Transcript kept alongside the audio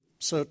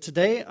So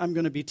today I'm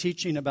going to be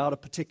teaching about a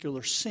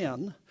particular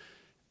sin,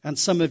 and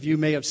some of you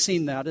may have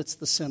seen that. It's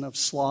the sin of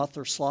sloth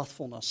or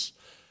slothfulness,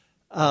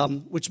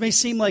 which may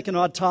seem like an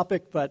odd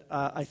topic, but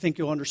I think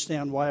you'll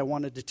understand why I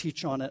wanted to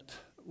teach on it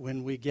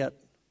when we get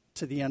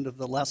to the end of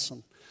the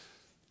lesson.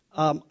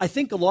 I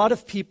think a lot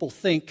of people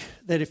think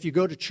that if you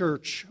go to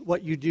church,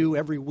 what you do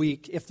every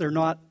week, if they're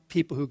not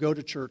people who go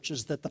to church,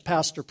 is that the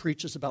pastor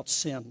preaches about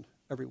sin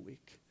every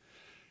week.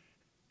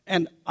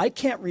 And I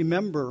can't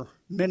remember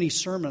many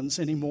sermons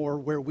anymore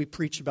where we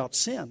preach about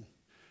sin.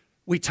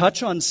 We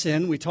touch on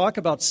sin, we talk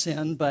about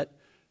sin, but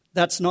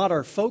that's not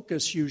our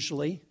focus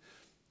usually.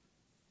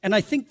 And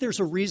I think there's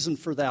a reason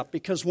for that,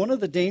 because one of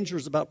the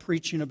dangers about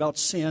preaching about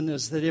sin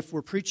is that if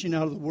we're preaching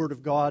out of the Word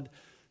of God,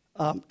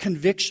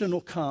 conviction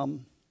will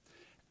come,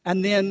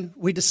 and then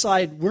we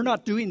decide we're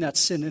not doing that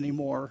sin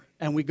anymore,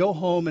 and we go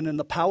home, and in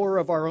the power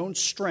of our own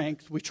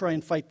strength, we try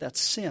and fight that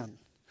sin.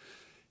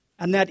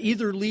 And that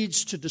either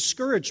leads to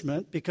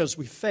discouragement because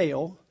we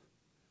fail,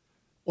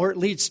 or it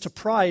leads to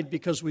pride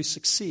because we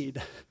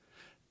succeed.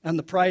 And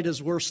the pride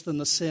is worse than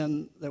the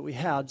sin that we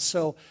had.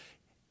 So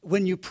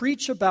when you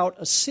preach about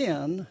a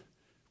sin,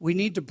 we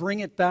need to bring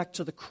it back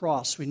to the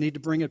cross. We need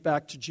to bring it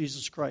back to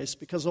Jesus Christ,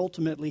 because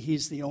ultimately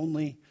He's the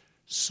only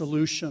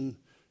solution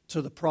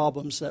to the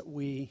problems that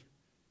we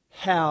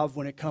have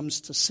when it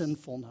comes to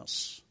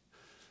sinfulness.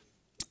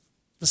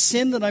 The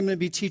sin that I'm going to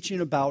be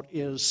teaching about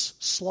is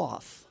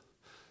sloth,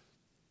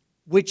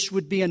 which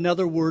would be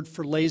another word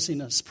for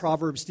laziness.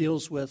 Proverbs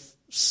deals with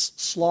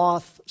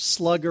sloth,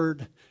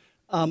 sluggard.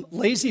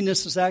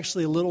 Laziness is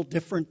actually a little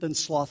different than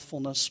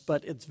slothfulness,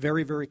 but it's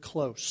very, very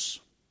close.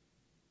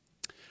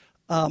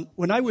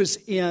 When I was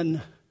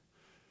in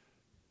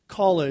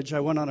college, I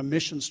went on a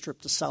missions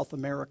trip to South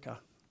America.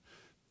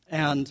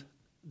 And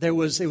it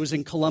was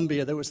in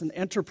Colombia. There was an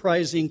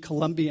enterprising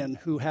Colombian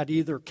who had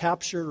either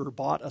captured or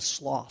bought a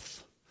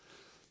sloth.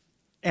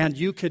 And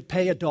you could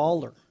pay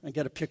 $1 and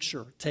get a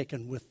picture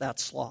taken with that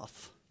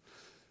sloth.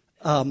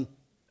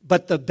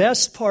 But the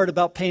best part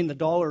about paying the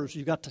 $1 is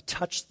you got to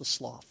touch the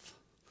sloth.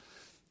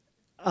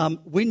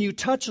 When you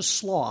touch a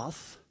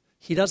sloth,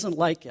 he doesn't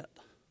like it.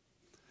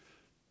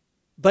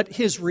 But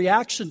his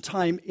reaction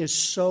time is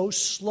so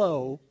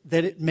slow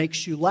that it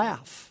makes you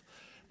laugh.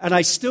 And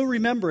I still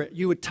remember it.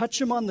 You would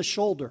touch him on the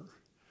shoulder,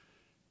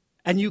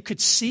 and you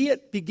could see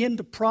it begin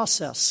to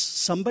process.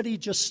 Somebody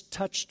just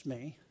touched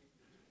me.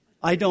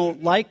 I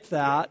don't like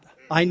that.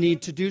 I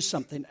need to do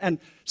something. And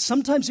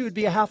sometimes it would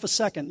be a half a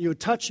second. You would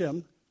touch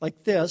him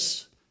like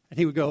this, and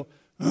he would go,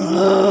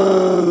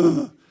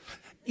 "Ugh."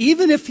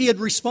 Even if he had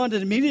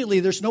responded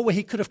immediately, there's no way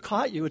he could have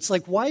caught you. It's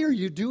like, why are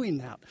you doing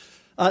that?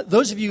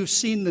 Those of you who've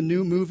seen the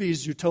new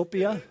movies,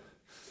 Utopia,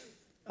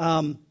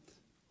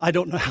 I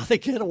don't know how they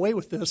get away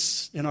with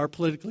this in our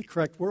politically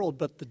correct world,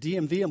 but the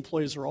DMV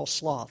employees are all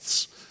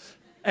sloths.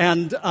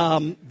 And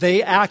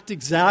they act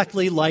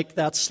exactly like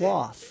that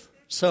sloth.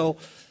 So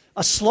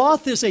a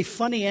sloth is a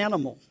funny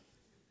animal,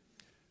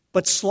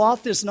 but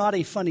sloth is not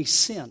a funny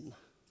sin.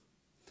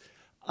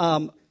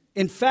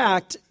 In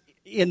fact,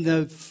 in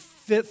the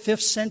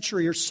 5th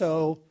century or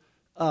so,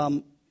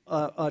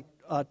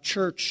 a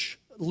church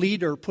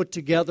leader put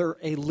together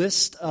a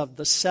list of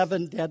the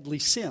 7 deadly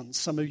sins.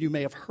 Some of you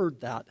may have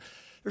heard that.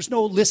 There's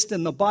no list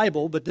in the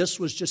Bible, but this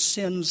was just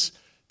sins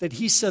that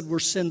he said were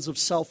sins of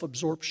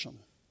self-absorption.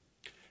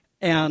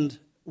 And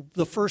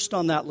the first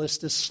on that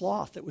list is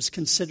sloth. It was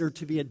considered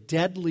to be a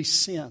deadly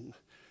sin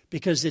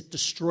because it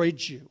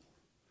destroyed you.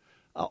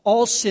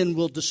 All sin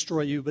will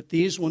destroy you, but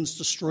these ones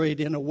destroyed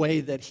in a way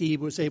that he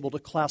was able to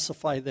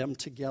classify them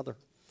together.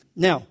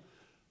 Now,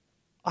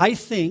 I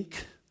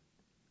think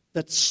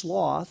that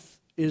sloth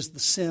is the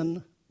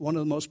sin, one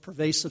of the most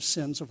pervasive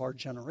sins of our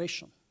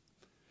generation.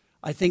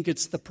 I think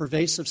it's the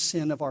pervasive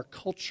sin of our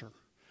culture.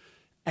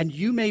 And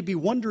you may be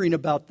wondering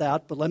about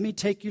that, but let me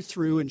take you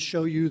through and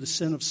show you the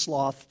sin of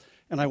sloth,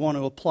 and I want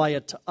to apply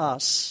it to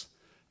us.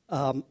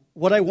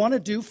 What I want to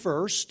do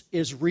first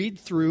is read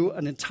through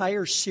an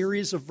entire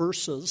series of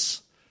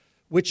verses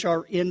which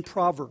are in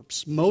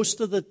Proverbs.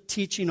 Most of the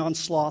teaching on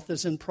sloth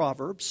is in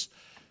Proverbs.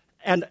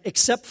 And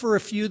except for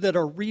a few that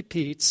are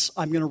repeats,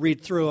 I'm going to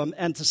read through them.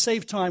 And to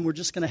save time, we're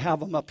just going to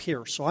have them up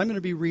here. So I'm going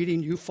to be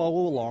reading. You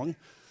follow along.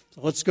 So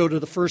let's go to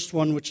the first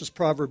one, which is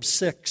Proverbs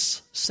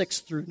 6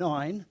 through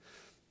 9.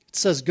 It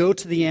says, "Go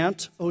to the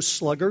ant, O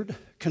sluggard,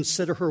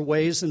 consider her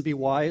ways and be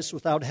wise.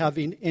 Without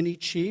having any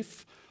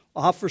chief,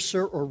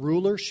 officer, or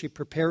ruler, she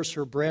prepares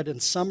her bread in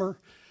summer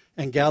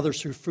and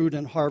gathers her food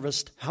in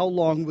harvest. How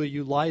long will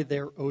you lie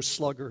there, O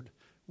sluggard?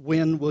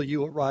 When will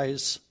you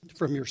arise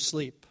from your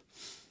sleep?"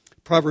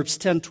 Proverbs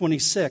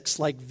 10:26,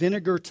 "Like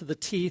vinegar to the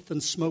teeth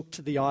and smoke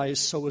to the eyes,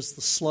 so is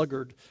the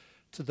sluggard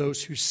to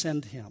those who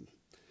send him."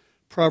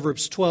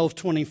 Proverbs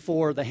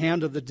 12:24, "The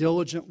hand of the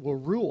diligent will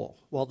rule,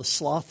 while the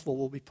slothful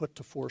will be put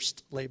to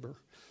forced labor."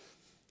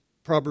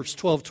 Proverbs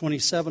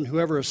 12:27,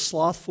 "Whoever is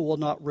slothful will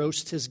not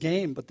roast his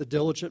game, but the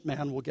diligent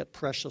man will get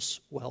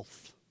precious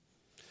wealth."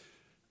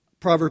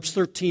 Proverbs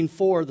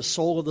 13:4, "The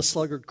soul of the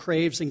sluggard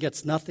craves and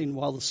gets nothing,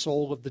 while the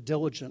soul of the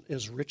diligent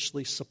is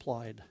richly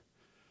supplied."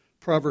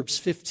 Proverbs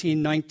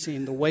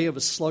 15:19, the way of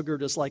a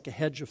sluggard is like a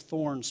hedge of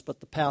thorns, but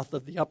the path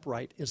of the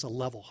upright is a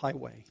level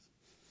highway.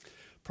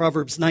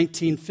 Proverbs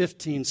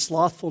 19:15,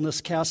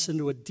 slothfulness casts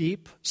into a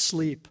deep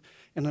sleep,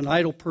 and an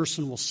idle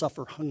person will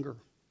suffer hunger.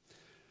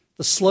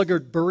 The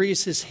sluggard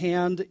buries his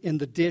hand in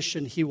the dish,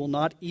 and he will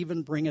not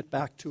even bring it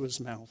back to his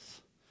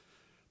mouth.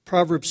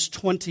 Proverbs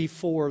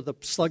 24, the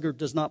sluggard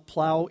does not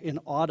plow in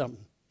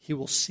autumn. He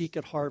will seek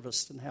at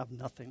harvest and have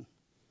nothing.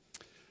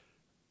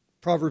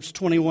 Proverbs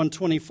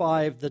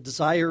 21:25, the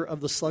desire of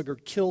the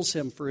sluggard kills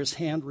him, for his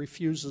hand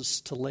refuses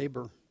to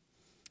labor,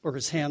 or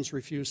his hands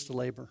refuse to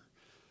labor.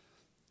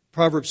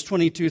 Proverbs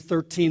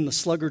 22:13, the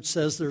sluggard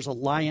says, there's a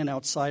lion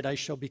outside, I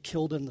shall be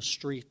killed in the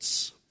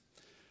streets.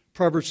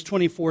 Proverbs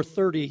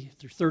 24:30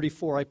 through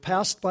 34, I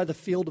passed by the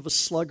field of a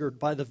sluggard,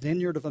 by the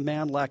vineyard of a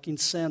man lacking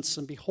sense,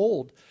 and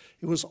behold,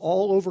 it was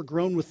all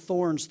overgrown with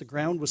thorns, the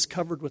ground was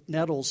covered with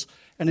nettles,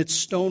 and its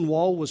stone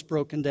wall was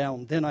broken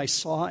down. Then I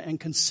saw and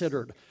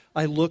considered,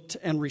 I looked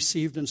and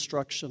received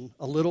instruction.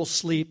 A little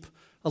sleep,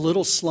 a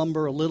little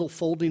slumber, a little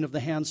folding of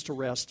the hands to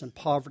rest, and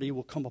poverty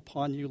will come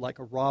upon you like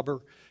a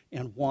robber,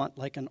 and want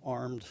like an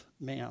armed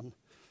man.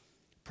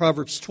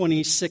 Proverbs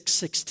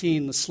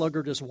 26:16, the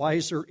sluggard is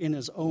wiser in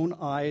his own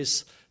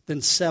eyes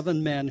than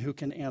 7 men who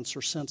can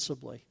answer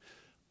sensibly.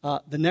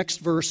 The next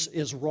verse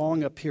is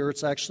wrong up here.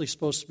 It's actually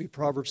supposed to be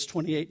Proverbs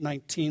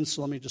 28:19,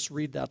 so let me just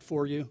read that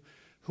for you.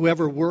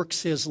 Whoever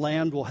works his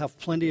land will have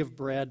plenty of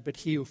bread, but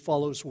he who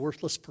follows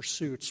worthless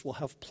pursuits will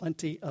have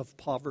plenty of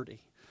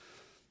poverty.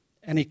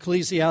 And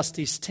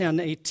Ecclesiastes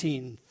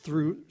 10:18,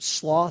 through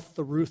sloth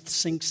the roof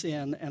sinks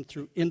in, and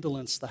through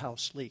indolence the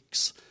house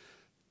leaks.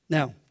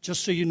 Now,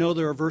 just so you know,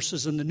 there are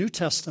verses in the New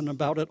Testament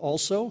about it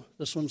also.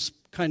 This one's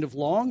kind of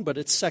long, but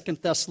it's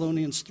 2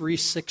 Thessalonians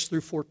 3:6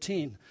 through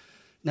 14.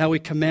 Now we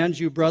command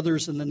you,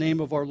 brothers, in the name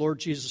of our Lord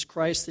Jesus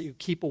Christ, that you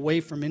keep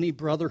away from any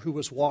brother who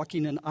is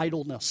walking in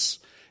idleness,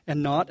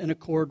 and not in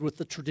accord with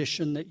the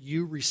tradition that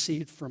you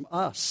received from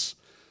us.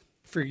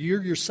 For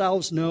you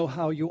yourselves know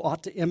how you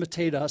ought to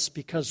imitate us,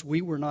 because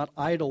we were not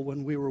idle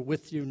when we were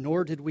with you,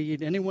 nor did we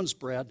eat anyone's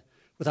bread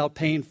without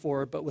paying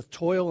for it, but with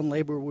toil and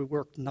labor we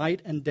worked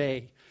night and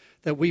day,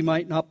 that we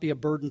might not be a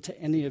burden to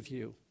any of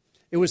you.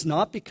 It was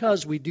not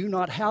because we do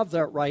not have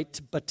that right,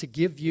 but to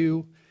give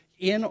you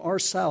in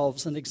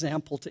ourselves an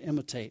example to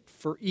imitate.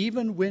 For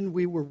even when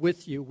we were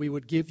with you, we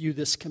would give you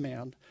this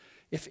command: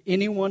 if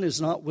anyone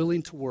is not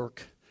willing to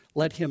work,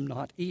 let him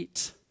not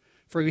eat.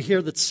 For we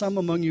hear that some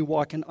among you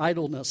walk in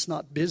idleness,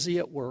 not busy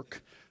at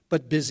work,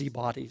 but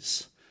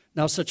busybodies.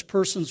 Now such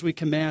persons we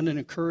command and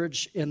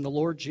encourage in the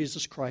Lord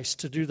Jesus Christ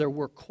to do their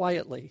work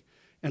quietly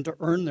and to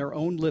earn their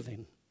own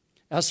living.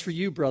 As for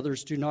you,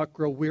 brothers, do not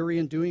grow weary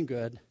in doing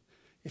good.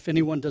 If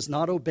anyone does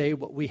not obey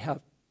what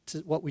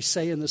we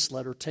say in this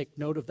letter, take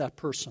note of that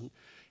person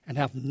and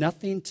have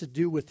nothing to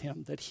do with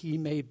him, that he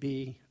may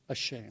be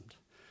ashamed.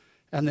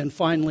 And then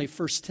finally,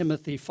 1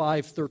 Timothy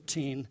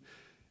 5:13.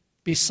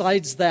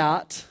 Besides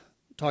that,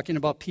 talking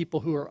about people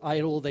who are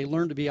idle, they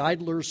learn to be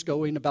idlers,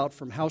 going about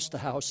from house to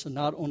house, and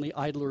not only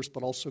idlers,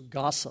 but also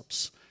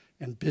gossips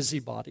and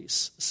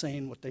busybodies,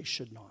 saying what they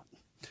should not.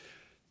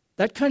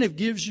 That kind of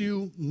gives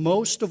you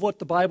most of what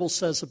the Bible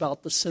says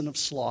about the sin of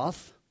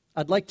sloth.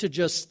 I'd like to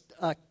just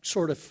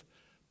sort of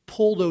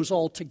pull those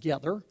all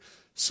together.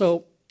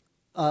 So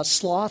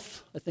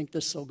sloth, I think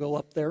this will go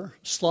up there.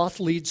 Sloth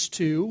leads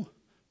to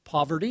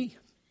poverty.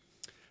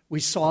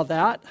 We saw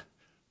that.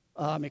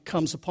 It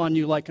comes upon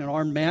you like an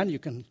armed man. You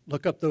can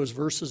look up those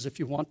verses if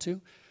you want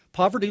to.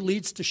 Poverty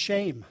leads to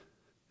shame.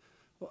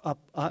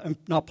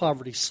 Not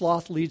poverty.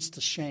 Sloth leads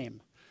to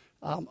shame.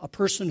 A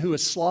person who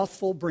is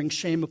slothful brings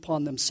shame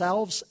upon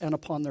themselves and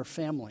upon their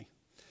family.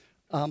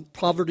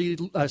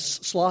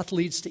 Sloth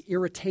leads to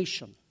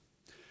irritation.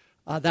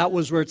 That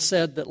was where it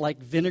said that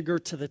like vinegar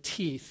to the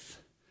teeth,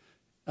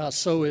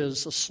 so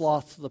is a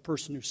sloth to the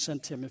person who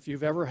sent him. If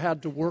you've ever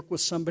had to work with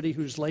somebody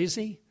who's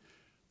lazy,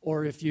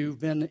 or if you've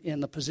been in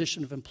the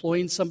position of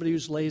employing somebody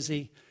who's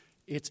lazy,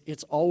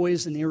 it's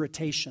always an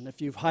irritation.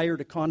 If you've hired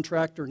a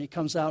contractor and he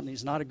comes out and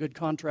he's not a good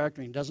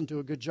contractor and he doesn't do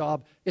a good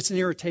job, it's an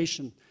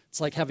irritation. It's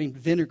like having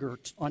vinegar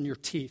on your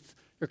teeth.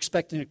 You're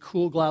expecting a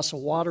cool glass of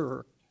water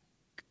or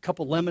a cup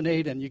of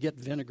lemonade and you get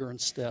vinegar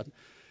instead.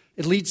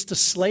 It leads to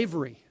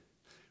slavery,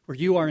 where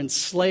you are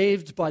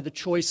enslaved by the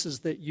choices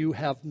that you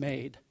have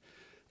made.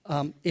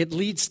 It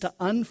leads to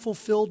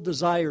unfulfilled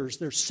desires.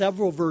 There's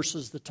several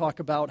verses that talk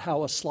about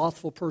how a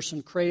slothful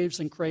person craves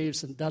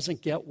and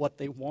doesn't get what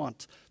they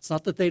want. It's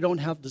not that they don't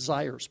have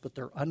desires, but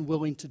they're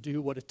unwilling to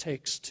do what it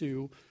takes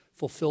to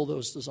fulfill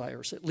those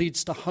desires. It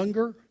leads to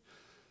hunger,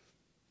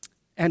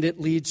 and it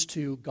leads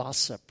to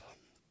gossip.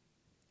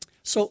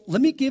 So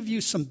let me give you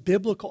some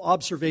biblical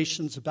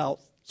observations about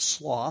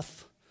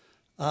sloth.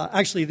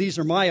 Actually, these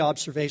are my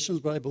observations,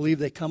 but I believe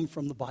they come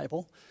from the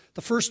Bible.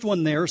 The first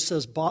one there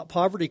says,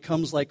 poverty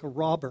comes like a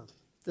robber.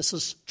 This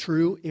is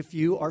true if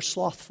you are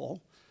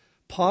slothful.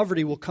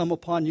 Poverty will come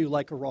upon you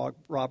like a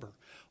robber.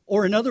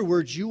 Or in other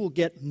words, you will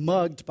get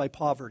mugged by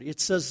poverty. It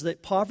says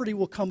that poverty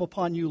will come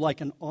upon you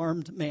like an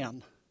armed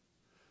man.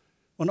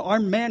 When an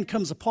armed man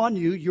comes upon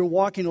you, you're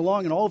walking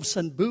along and all of a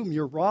sudden, boom,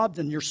 you're robbed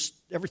and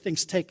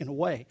everything's taken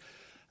away.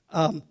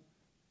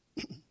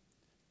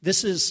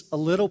 This is a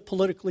little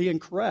politically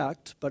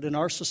incorrect, but in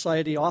our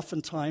society,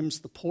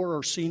 oftentimes the poor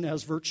are seen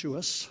as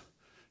virtuous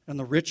and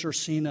the rich are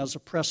seen as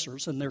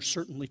oppressors, and there's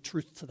certainly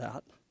truth to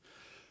that.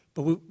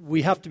 But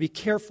we have to be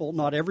careful.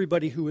 Not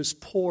everybody who is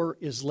poor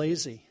is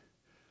lazy.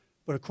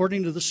 But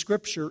according to the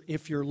Scripture,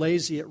 if you're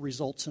lazy, it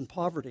results in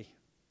poverty.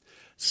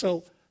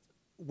 So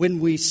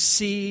when we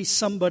see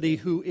somebody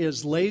who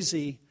is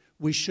lazy,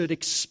 we should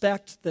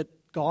expect that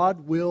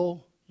God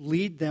will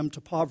lead them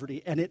to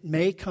poverty, and it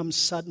may come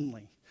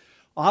suddenly.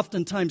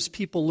 Oftentimes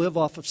people live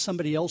off of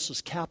somebody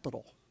else's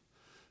capital.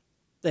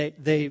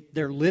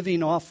 They're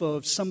living off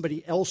of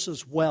somebody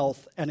else's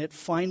wealth, and it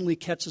finally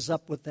catches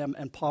up with them,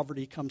 and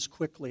poverty comes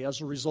quickly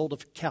as a result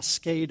of a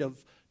cascade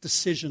of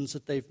decisions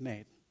that they've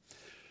made.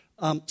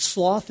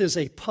 Sloth is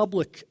a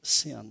public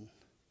sin.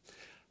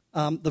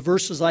 The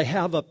verses I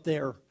have up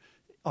there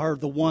are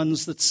the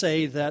ones that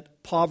say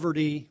that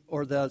poverty,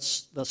 or the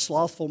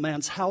slothful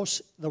man's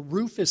house, the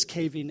roof is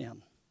caving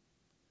in.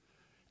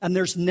 And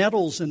there's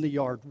nettles in the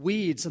yard,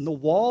 weeds, and the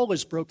wall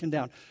is broken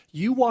down.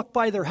 You walk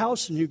by their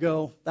house and you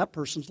go, that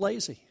person's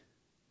lazy.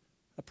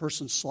 That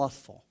person's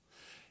slothful.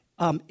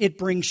 It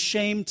brings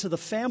shame to the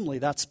family.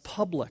 That's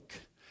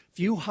public.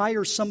 If you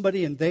hire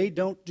somebody and they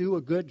don't do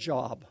a good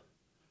job,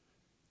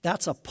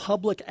 that's a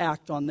public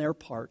act on their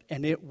part,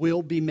 and it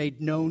will be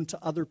made known to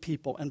other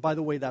people. And by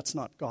the way, that's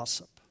not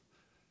gossip.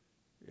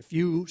 If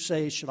you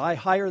say, should I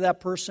hire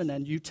that person,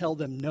 and you tell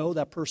them, no,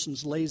 that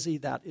person's lazy,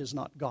 that is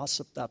not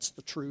gossip, that's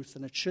the truth,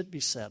 and it should be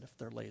said if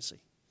they're lazy.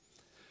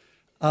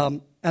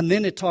 And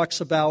then it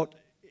talks about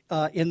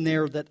in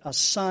there that a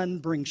son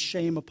brings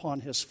shame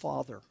upon his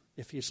father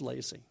if he's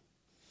lazy.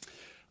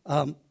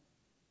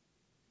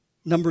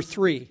 Number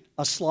 3,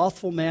 a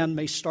slothful man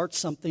may start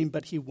something,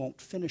 but he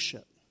won't finish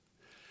it.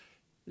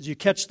 As you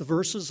catch the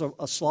verses,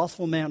 a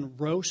slothful man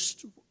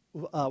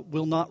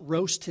will not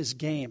roast his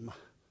game.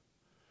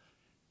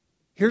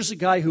 Here's a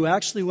guy who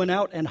actually went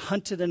out and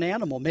hunted an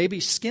animal, maybe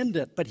skinned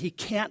it, but he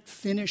can't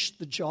finish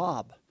the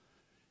job.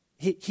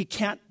 He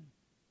can't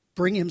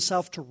bring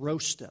himself to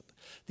roast it.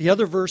 The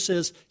other verse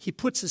is, he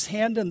puts his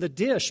hand in the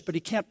dish, but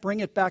he can't bring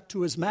it back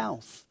to his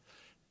mouth.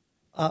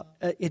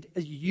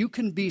 You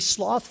can be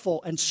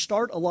slothful and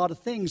start a lot of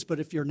things, but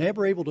if you're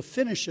never able to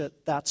finish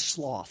it, that's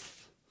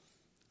sloth.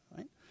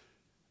 Right?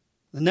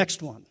 The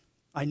next one,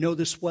 I know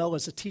this well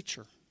as a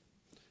teacher.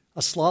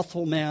 A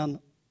slothful man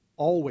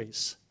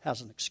always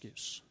has an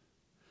excuse.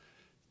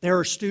 There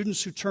are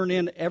students who turn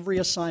in every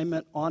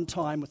assignment on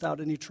time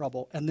without any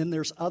trouble, and then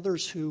there's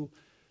others who,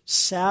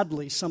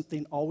 sadly,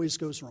 something always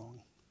goes wrong.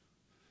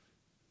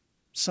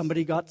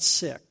 Somebody got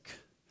sick.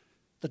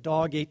 The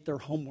dog ate their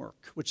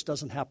homework, which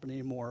doesn't happen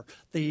anymore.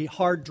 The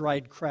hard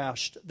drive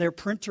crashed. Their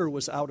printer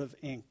was out of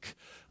ink.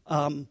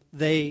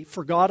 They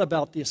forgot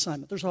about the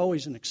assignment. There's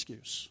always an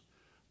excuse.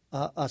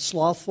 A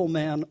slothful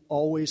man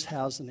always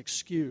has an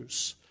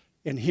excuse.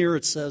 And here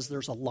it says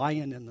there's a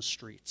lion in the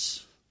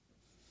streets.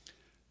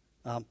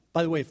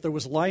 By the way, if there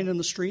was a lion in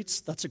the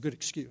streets, that's a good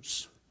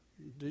excuse.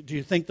 Do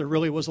you think there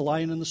really was a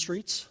lion in the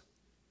streets?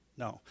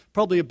 No.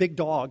 Probably a big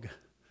dog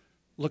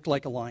looked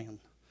like a lion.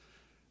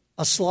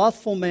 A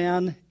slothful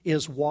man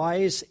is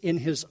wise in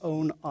his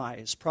own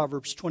eyes.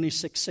 Proverbs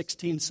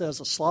 26:16 says,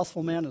 a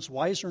slothful man is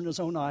wiser in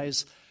his own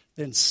eyes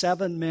than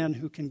 7 men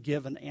who can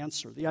give an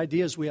answer. The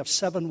idea is we have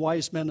 7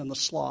 wise men in the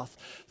sloth.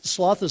 The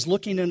sloth is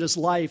looking in his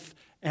life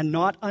and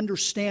not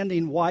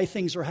understanding why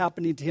things are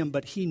happening to him,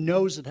 but he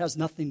knows it has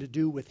nothing to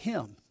do with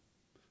him,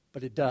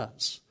 but it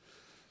does.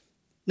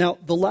 Now,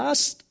 the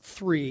last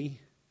 3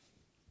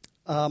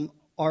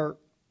 are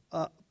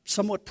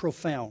somewhat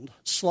profound.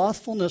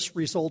 Slothfulness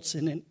results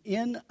in an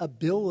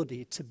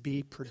inability to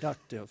be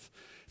productive.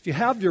 If you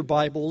have your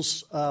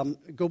Bibles,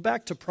 go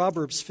back to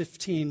Proverbs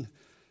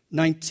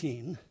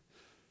 15:19.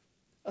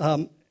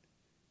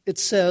 It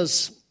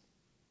says,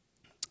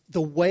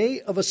 the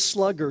way of a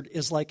sluggard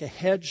is like a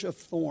hedge of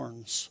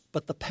thorns,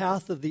 but the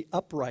path of the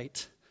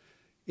upright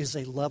is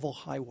a level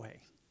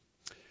highway.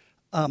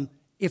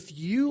 If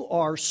you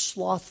are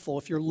slothful,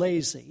 if you're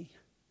lazy,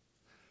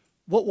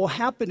 what will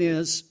happen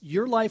is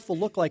your life will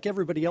look like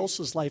everybody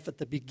else's life at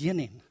the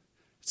beginning.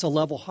 It's a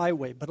level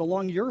highway, but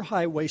along your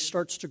highway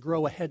starts to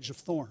grow a hedge of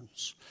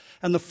thorns.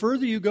 And the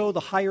further you go, the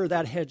higher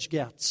that hedge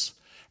gets.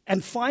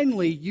 And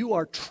finally, you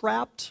are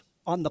trapped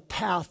on the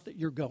path that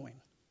you're going.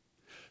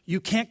 You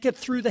can't get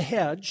through the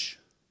hedge,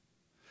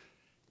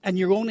 and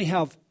you only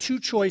have 2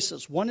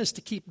 choices. One is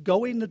to keep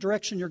going the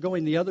direction you're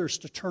going. The other is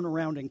to turn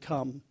around and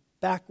come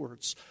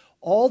backwards.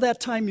 All that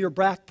time you're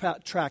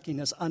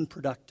backtracking is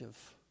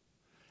unproductive,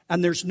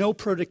 and there's no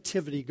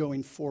productivity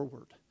going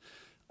forward.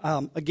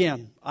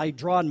 Again, I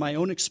draw on my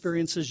own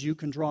experiences. You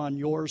can draw on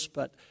yours,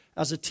 but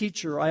as a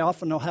teacher, I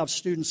often will have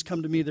students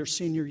come to me their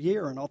senior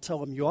year, and I'll tell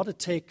them, you ought to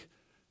take,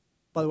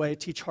 by the way, I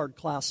teach hard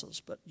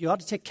classes, but you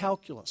ought to take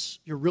calculus.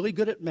 You're really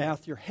good at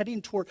math. You're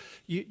heading toward,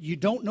 you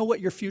don't know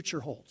what your future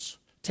holds.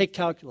 Take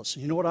calculus.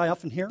 And you know what I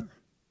often hear?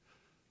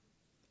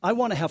 I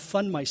want to have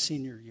fun my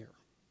senior year.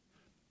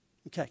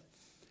 Okay.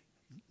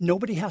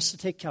 Nobody has to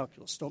take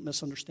calculus. Don't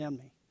misunderstand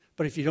me.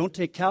 But if you don't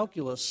take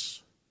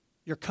calculus,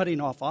 you're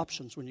cutting off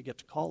options when you get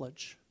to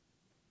college.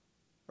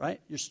 Right?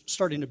 You're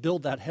starting to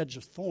build that hedge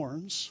of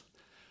thorns.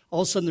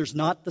 All of a sudden, there's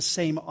not the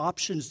same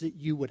options that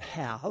you would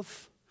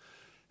have.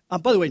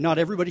 By the way, not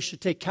everybody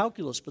should take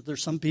calculus, but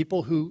there's some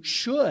people who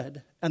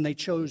should, and they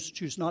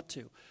choose not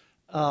to.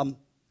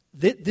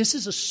 This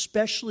is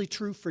especially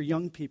true for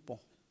young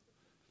people.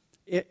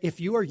 If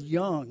you are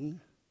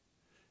young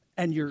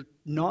and you're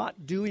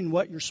not doing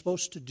what you're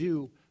supposed to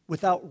do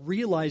without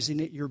realizing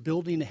it, you're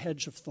building a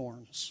hedge of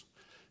thorns.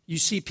 You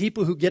see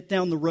people who get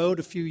down the road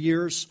a few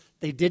years,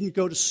 they didn't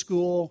go to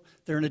school,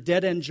 they're in a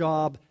dead-end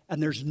job,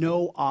 and there's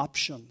no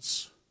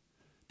options.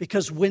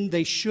 Because when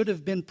they should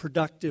have been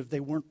productive, they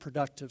weren't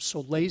productive.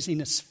 So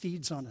laziness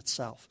feeds on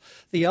itself.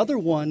 The other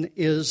one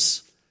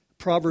is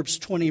Proverbs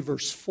 20,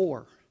 verse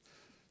 4.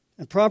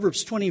 And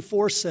Proverbs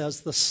 24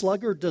 says, "The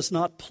sluggard does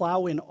not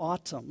plow in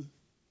autumn.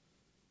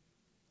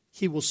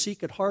 He will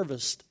seek at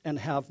harvest and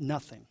have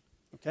nothing."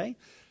 Okay?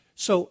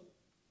 So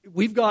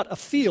we've got a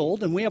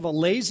field and we have a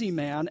lazy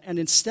man, and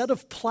instead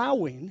of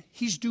plowing,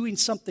 he's doing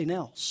something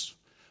else.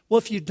 Well,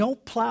 if you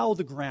don't plow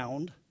the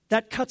ground,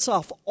 that cuts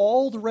off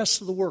all the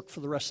rest of the work for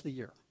the rest of the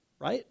year,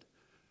 right?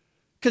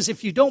 Because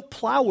if you don't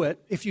plow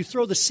it, if you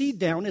throw the seed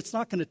down, it's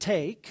not going to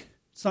take,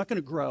 it's not going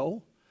to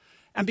grow.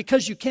 And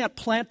because you can't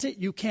plant it,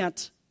 you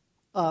can't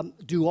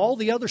do all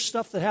the other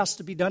stuff that has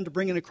to be done to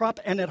bring in a crop.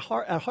 And at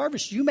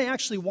harvest, you may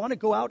actually want to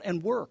go out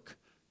and work.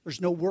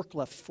 There's no work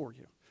left for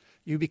you.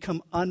 You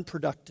become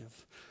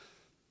unproductive.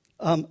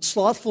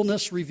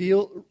 Slothfulness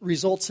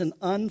results in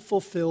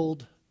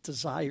unfulfilled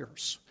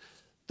desires.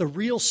 The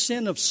real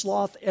sin of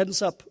sloth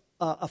ends up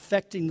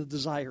affecting the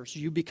desires.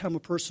 You become a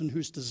person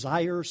whose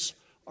desires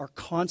are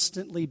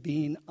constantly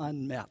being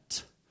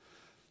unmet.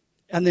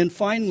 And then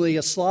finally,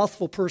 a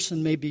slothful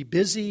person may be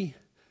busy,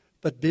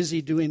 but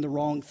busy doing the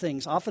wrong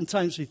things.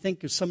 Oftentimes we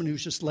think of someone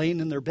who's just laying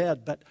in their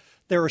bed, but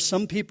there are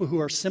some people who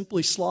are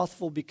simply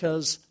slothful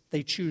because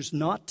they choose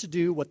not to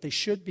do what they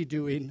should be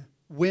doing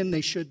when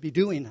they should be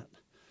doing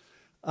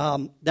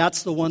it.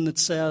 That's the one that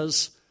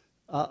says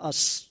a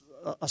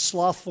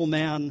slothful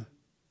man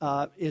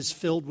is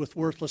filled with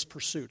worthless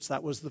pursuits.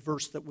 That was the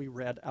verse that we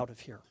read out of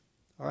here.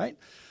 All right?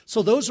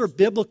 So those are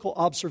biblical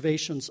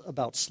observations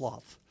about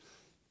sloth.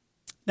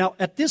 Now,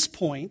 at this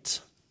point,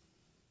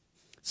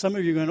 some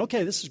of you are going,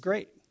 okay, this is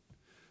great.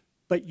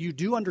 But you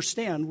do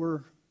understand,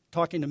 we're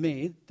talking to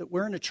me, that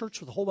we're in a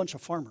church with a whole bunch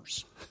of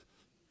farmers.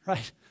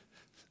 Right?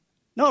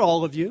 Not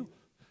all of you.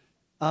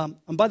 And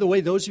by the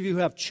way, those of you who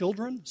have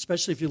children,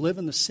 especially if you live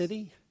in the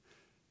city,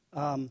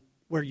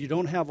 where you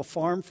don't have a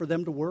farm for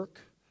them to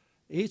work,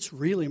 it's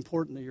really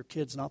important that your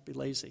kids not be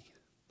lazy.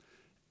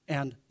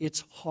 And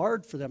it's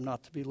hard for them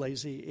not to be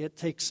lazy. It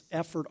takes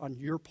effort on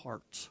your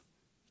part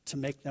to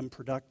make them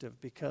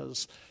productive,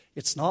 because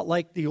it's not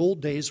like the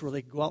old days where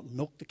they go out and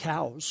milk the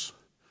cows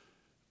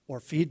or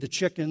feed the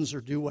chickens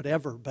or do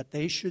whatever, but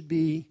they should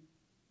be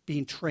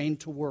being trained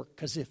to work,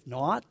 because if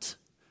not,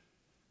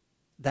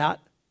 that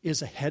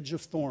is a hedge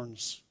of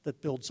thorns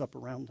that builds up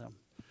around them.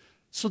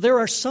 So there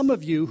are some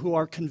of you who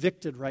are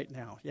convicted right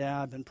now.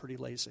 Yeah, I've been pretty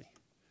lazy.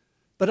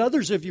 But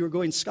others of you are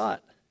going,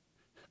 Scott,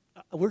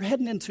 we're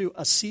heading into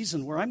a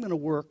season where I'm going to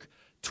work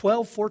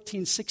 12,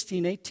 14,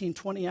 16, 18,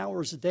 20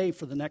 hours a day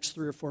for the next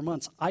 3 or 4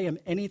 months. I am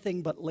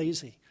anything but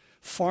lazy.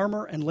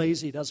 Farmer and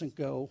lazy doesn't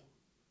go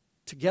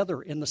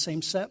together in the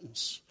same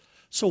sentence.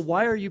 So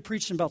why are you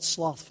preaching about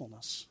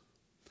slothfulness?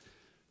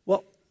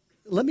 Well,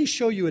 let me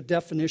show you a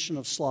definition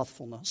of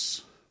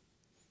slothfulness.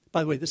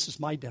 By the way, this is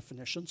my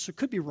definition, so it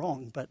could be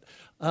wrong, but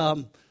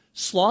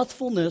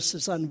slothfulness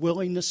is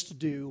unwillingness to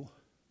do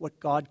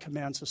what God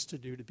commands us to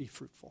do to be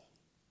fruitful.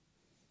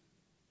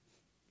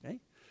 Okay?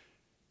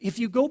 If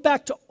you go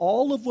back to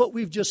all of what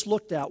we've just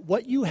looked at,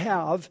 what you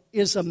have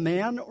is a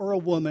man or a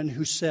woman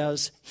who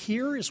says,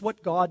 here is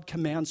what God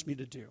commands me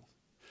to do.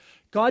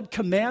 God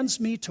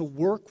commands me to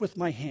work with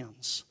my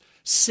hands.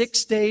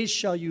 6 days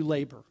shall you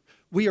labor.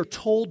 We are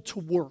told to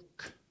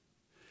work.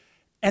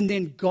 And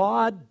then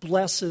God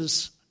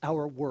blesses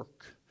our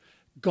work.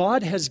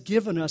 God has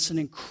given us an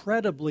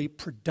incredibly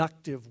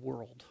productive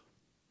world.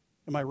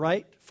 Am I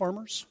right,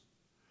 farmers?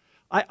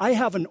 I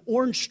have an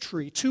orange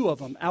tree, 2 of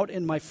them, out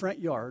in my front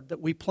yard that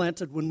we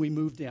planted when we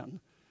moved in.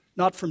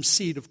 Not from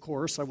seed, of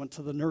course. I went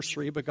to the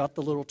nursery, but got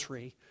the little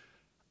tree.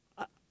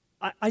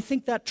 I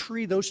think that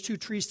tree, those 2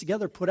 trees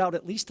together, put out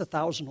at least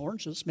 1,000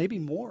 oranges, maybe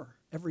more,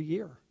 every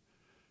year.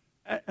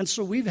 And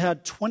so we've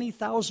had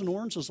 20,000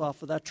 oranges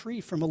off of that tree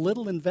from a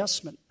little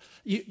investment.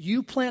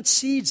 You plant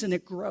seeds and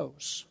it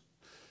grows.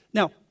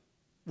 Now,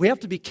 we have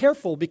to be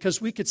careful, because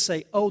we could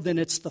say, oh, then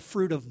it's the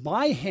fruit of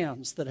my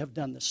hands that have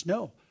done this.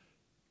 No.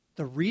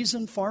 The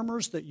reason,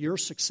 farmers, that you're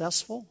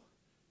successful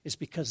is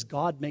because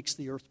God makes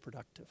the earth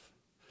productive.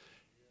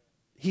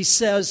 He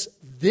says,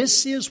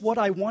 this is what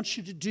I want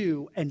you to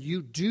do, and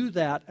you do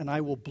that, and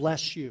I will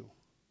bless you.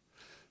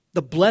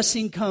 The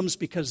blessing comes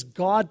because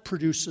God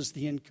produces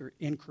the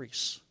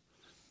increase.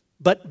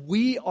 But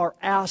we are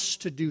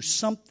asked to do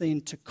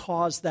something to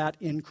cause that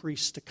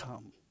increase to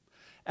come.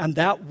 And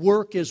that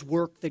work is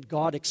work that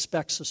God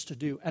expects us to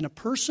do. And a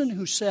person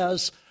who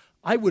says,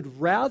 I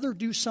would rather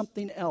do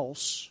something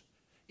else,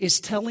 is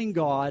telling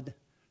God,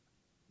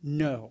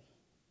 no,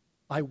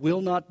 I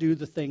will not do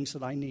the things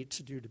that I need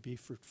to do to be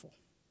fruitful.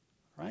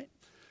 Right?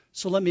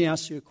 So let me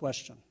ask you a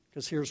question,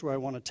 because here's where I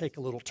want to take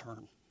a little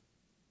turn.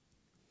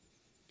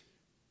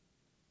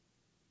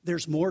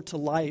 There's more to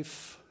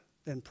life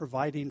than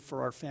providing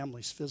for our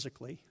families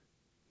physically.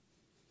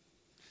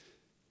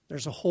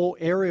 There's a whole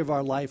area of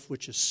our life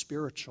which is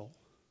spiritual.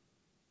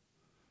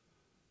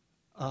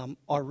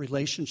 Our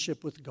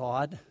relationship with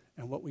God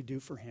and what we do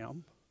for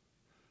Him.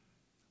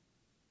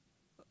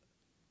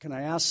 Can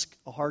I ask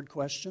a hard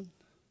question?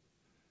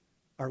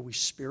 Are we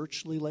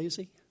spiritually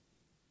lazy?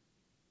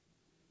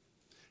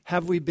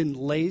 Have we been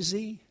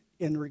lazy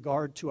in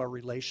regard to our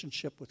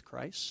relationship with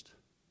Christ?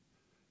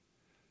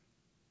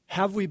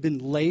 Have we been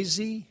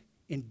lazy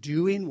in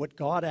doing what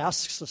God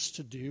asks us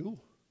to do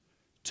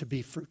to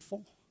be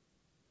fruitful?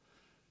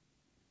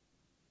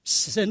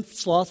 Sin of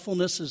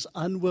slothfulness is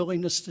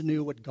unwillingness to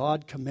do what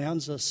God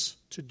commands us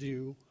to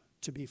do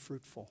to be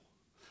fruitful.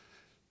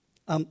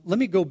 Let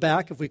me go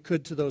back, if we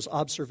could, to those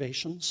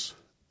observations.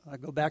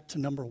 Go back to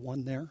number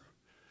 1 there.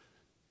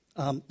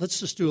 Let's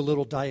just do a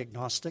little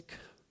diagnostic.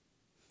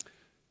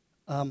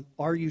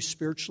 Are you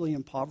spiritually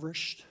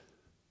impoverished?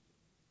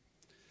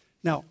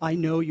 Now, I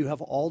know you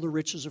have all the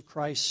riches of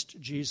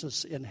Christ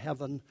Jesus in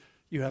heaven.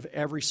 You have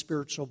every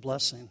spiritual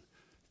blessing.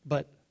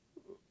 But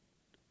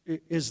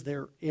is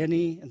there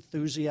any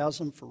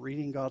enthusiasm for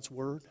reading God's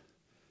Word?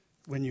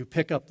 When you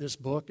pick up this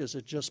book, is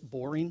it just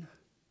boring?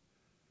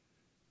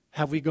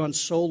 Have we gone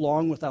so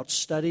long without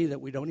study that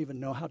we don't even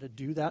know how to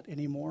do that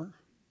anymore?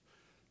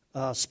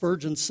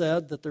 Spurgeon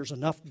said that there's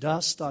enough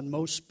dust on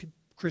most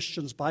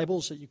Christians'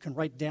 Bibles that you can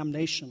write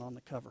damnation on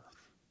the cover.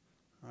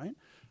 Right?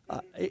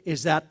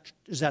 Is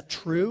that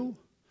true?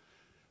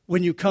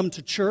 When you come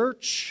to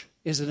church,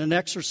 is it an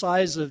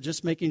exercise of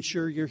just making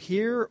sure you're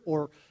here,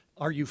 or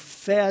are you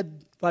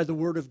fed by the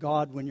Word of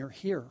God when you're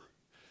here?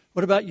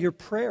 What about your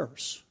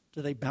prayers?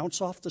 Do they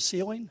bounce off the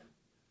ceiling?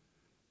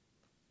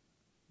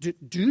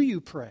 Do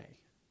you pray?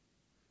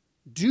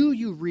 Do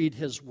you read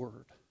His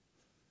Word?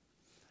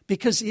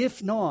 Because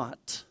if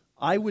not,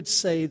 I would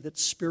say that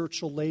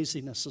spiritual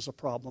laziness is a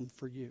problem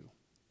for you.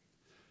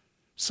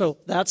 So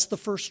that's the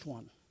first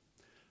one.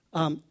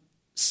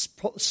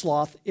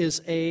 Sloth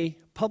is a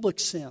public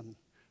sin.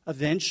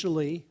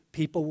 Eventually,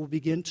 people will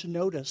begin to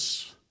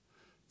notice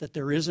that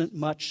there isn't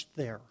much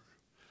there.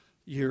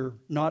 You're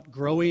not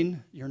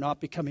growing. You're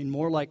not becoming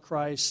more like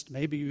Christ.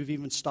 Maybe you've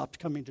even stopped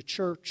coming to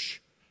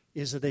church.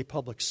 Is it a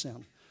public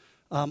sin?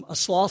 A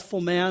slothful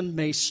man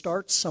may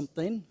start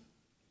something,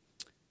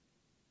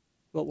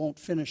 but won't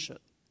finish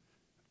it.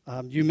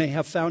 You may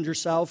have found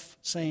yourself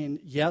saying,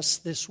 yes,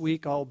 this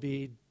week I'm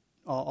going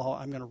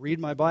to read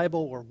my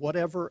Bible or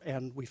whatever,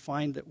 and we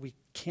find that we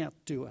can't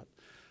do it.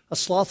 A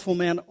slothful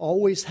man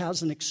always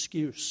has an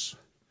excuse.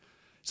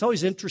 It's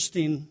always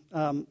interesting.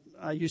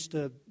 I used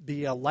to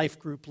be a life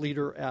group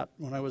leader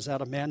when I was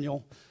at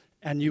Emmanuel,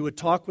 and you would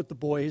talk with the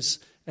boys,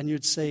 and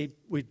you'd say,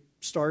 we'd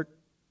start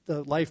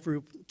the life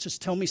group,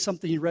 just tell me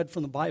something you read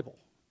from the Bible,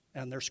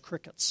 and there's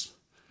crickets.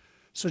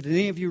 So did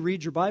any of you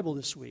read your Bible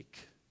this week?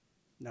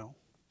 No.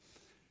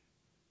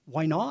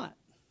 Why not?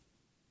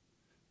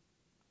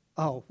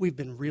 Oh, we've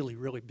been really,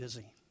 really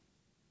busy.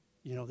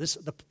 You know,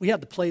 we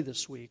had to play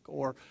this week,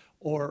 or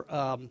we're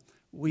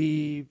in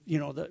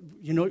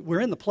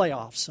the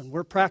playoffs and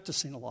we're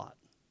practicing a lot.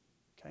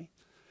 Okay,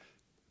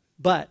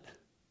 but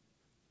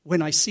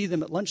when I see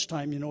them at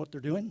lunchtime, you know what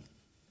they're doing?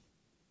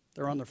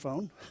 They're on their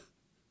phone.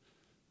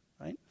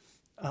 Right?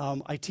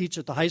 I teach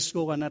at the high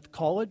school and at the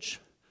college.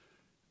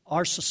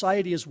 Our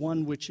society is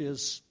one which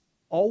is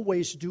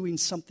always doing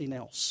something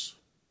else.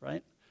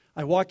 Right?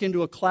 I walk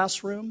into a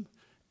classroom,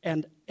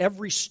 and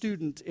every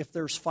student, if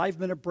there's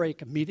 5-minute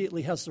break,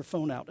 immediately has their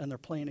phone out and they're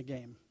playing a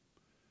game,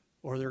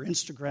 or they're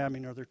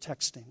Instagramming, or they're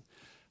texting.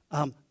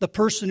 The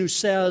person who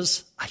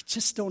says, I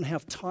just don't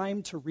have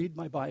time to read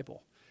my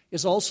Bible,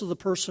 is also the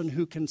person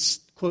who can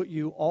quote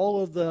you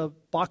all of the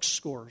box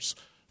scores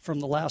from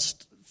the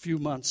last few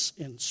months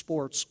in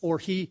sports, or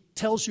he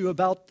tells you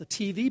about the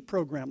TV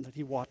program that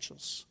he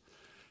watches.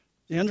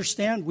 You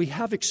understand? We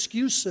have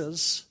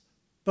excuses,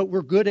 but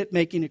we're good at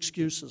making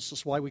excuses.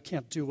 That's why we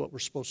can't do what we're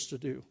supposed to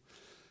do.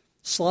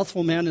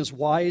 Slothful man is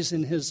wise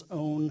in his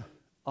own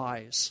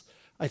eyes.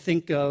 I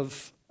think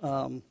of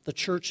the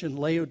church in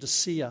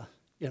Laodicea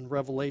in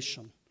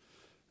Revelation.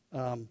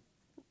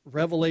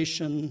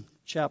 Revelation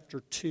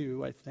chapter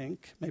 2, I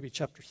think, maybe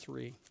chapter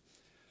 3,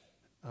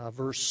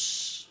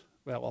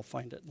 I'll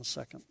find it in a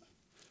second.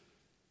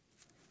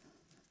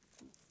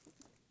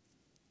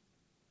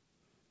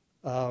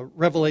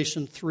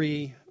 Revelation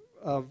 3,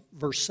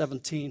 verse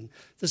 17.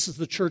 This is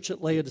the church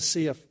at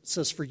Laodicea. It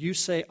says, for you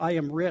say, I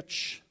am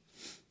rich,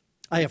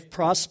 I have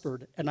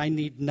prospered, and I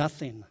need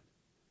nothing.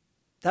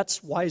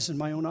 That's wise in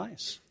my own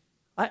eyes.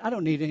 I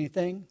don't need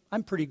anything.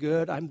 I'm pretty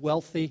good. I'm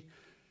wealthy.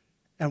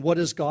 And what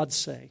does God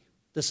say?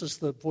 This is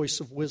the voice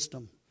of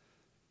wisdom.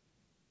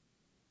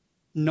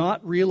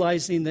 not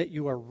realizing that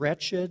you are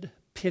wretched,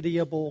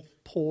 pitiable,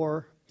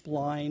 poor,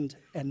 blind,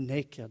 and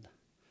naked.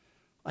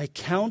 I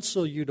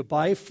counsel you to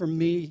buy from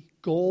me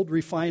gold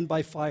refined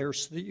by fire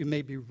so that you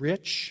may be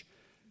rich,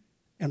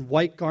 and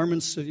white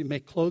garments so that you may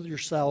clothe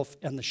yourself,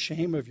 and the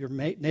shame of your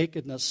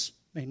nakedness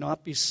may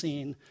not be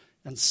seen,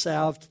 and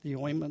salve the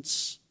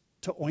ointments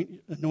to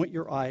anoint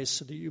your eyes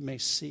so that you may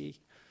see.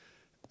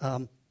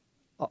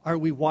 Are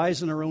we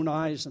wise in our own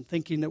eyes and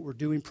thinking that we're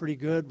doing pretty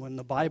good when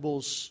the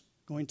Bible's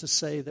going to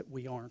say that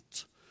we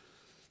aren't?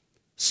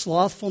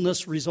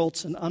 Slothfulness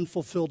results in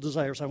unfulfilled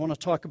desires. I want to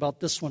talk about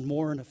this one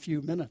more in a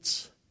few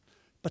minutes.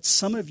 But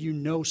some of you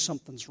know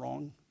something's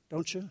wrong,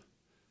 don't you?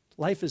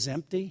 Life is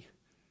empty.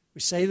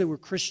 We say that we're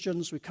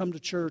Christians, we come to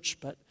church,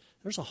 but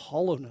there's a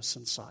hollowness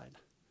inside.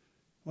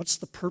 What's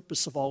the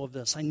purpose of all of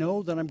this? I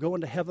know that I'm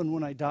going to heaven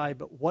when I die,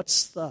 but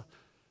what's the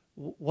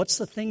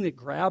thing that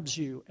grabs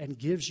you and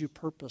gives you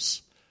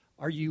purpose?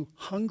 Are you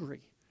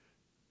hungry,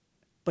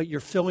 but you're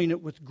filling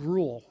it with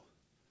gruel?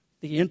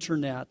 The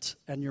internet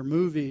and your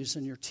movies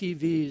and your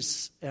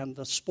TVs and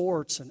the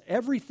sports and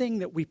everything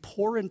that we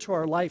pour into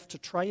our life to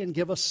try and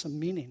give us some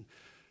meaning.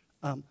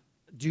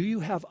 Do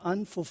you have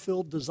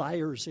unfulfilled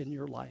desires in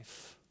your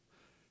life?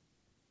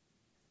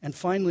 And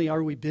finally,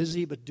 are we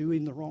busy but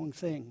doing the wrong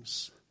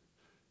things?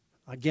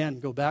 Again,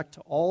 go back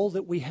to all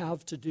that we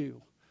have to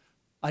do.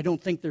 I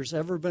don't think there's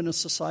ever been a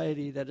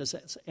society that is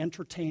as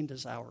entertained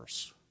as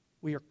ours.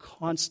 We are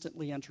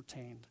constantly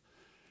entertained.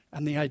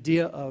 And the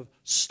idea of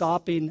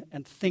stopping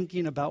and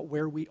thinking about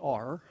where we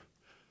are,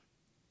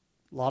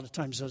 a lot of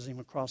times doesn't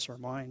even cross our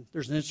mind.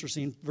 There's an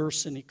interesting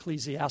verse in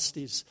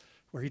Ecclesiastes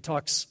where he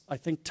talks, I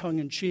think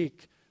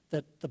tongue-in-cheek,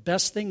 that the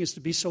best thing is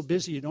to be so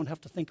busy you don't have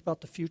to think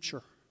about the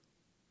future.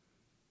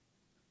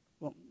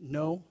 Well,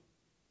 no.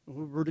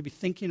 We're to be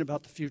thinking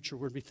about the future.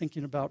 We're to be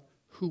thinking about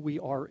who we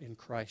are in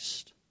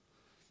Christ.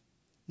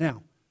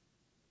 Now,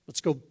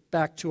 let's go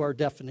back to our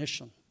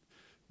definition.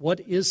 What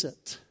is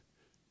it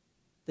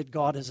that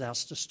God has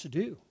asked us to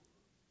do?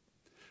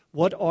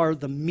 What are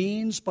the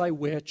means by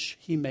which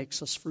he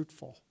makes us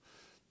fruitful?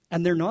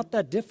 And they're not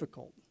that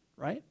difficult,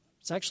 right?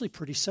 It's actually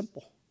pretty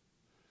simple.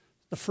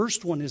 The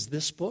first one is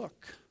this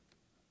book.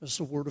 This is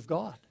the Word of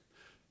God.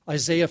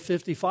 Isaiah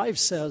 55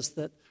 says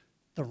that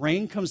the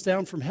rain comes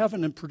down from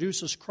heaven and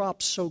produces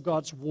crops, so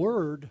God's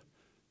Word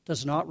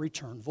does not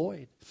return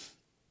void.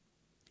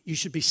 You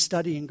should be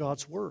studying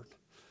God's Word.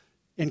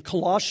 In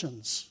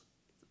Colossians,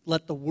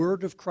 let the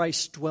word of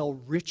Christ dwell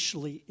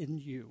richly in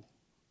you.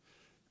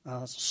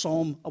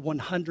 Psalm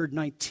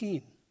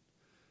 119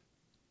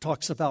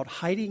 talks about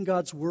hiding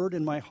God's word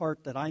in my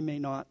heart that I may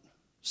not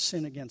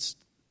sin against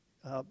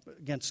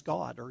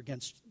God or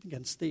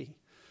against thee.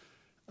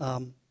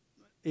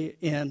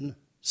 In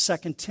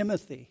 2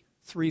 Timothy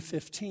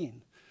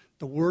 3:15,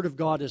 the word of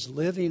God is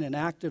living and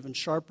active and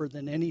sharper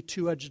than any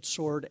two-edged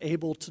sword,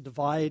 able to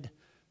divide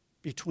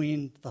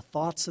between the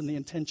thoughts and the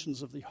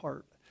intentions of the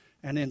heart.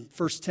 And in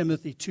 1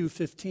 Timothy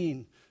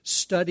 2:15,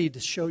 study to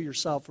show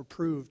yourself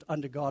approved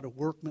unto God, a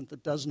workman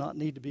that does not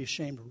need to be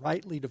ashamed,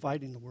 rightly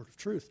dividing the word of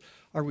truth.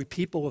 Are we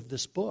people of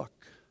this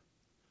book?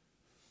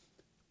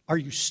 Are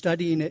you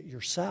studying it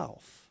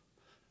yourself?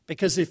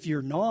 Because if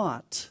you're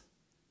not,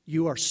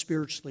 you are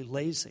spiritually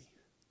lazy.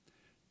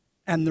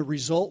 And the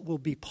result will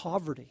be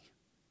poverty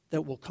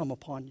that will come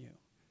upon you,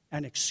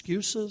 and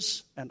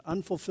excuses and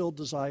unfulfilled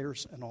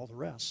desires and all the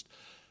rest.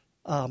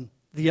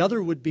 The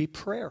other would be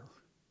prayer.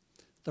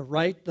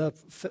 The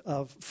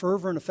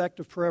fervor and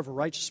effective prayer of a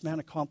righteous man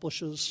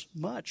accomplishes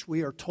much.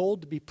 We are told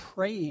to be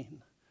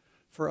praying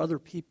for other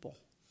people.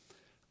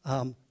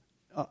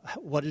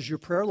 What is your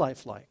prayer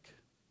life like?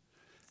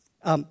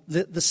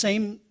 The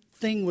same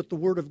thing with the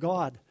Word of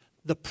God.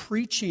 The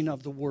preaching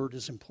of the Word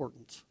is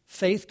important.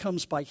 Faith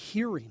comes by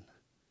hearing.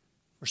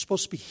 We're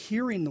supposed to be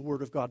hearing the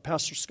Word of God.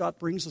 Pastor Scott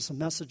brings us a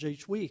message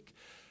each week.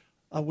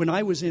 When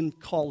I was in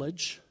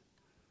college,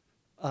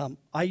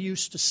 I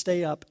used to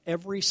stay up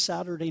every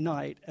Saturday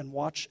night and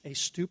watch a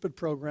stupid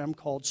program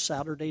called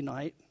Saturday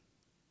Night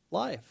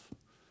Live,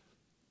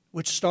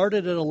 which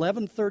started at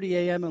 11:30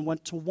 a.m. and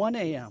went to 1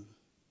 a.m.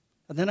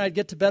 And then I'd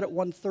get to bed at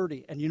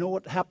 1:30. And you know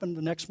what happened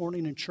the next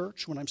morning in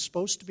church when I'm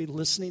supposed to be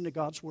listening to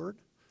God's Word?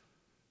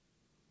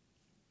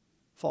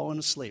 Falling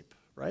asleep,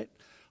 right?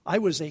 I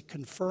was a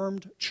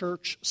confirmed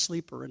church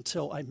sleeper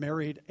until I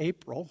married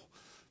April.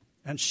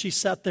 And she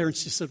sat there and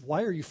she said,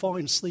 why are you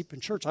falling asleep in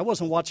church? I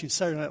wasn't watching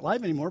Saturday Night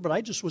Live anymore, but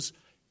I just was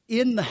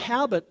in the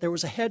habit. There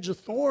was a hedge of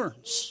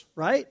thorns,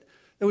 right?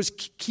 It was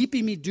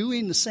keeping me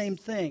doing the same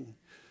thing.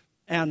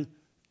 And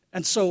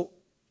so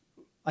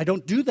I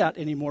don't do that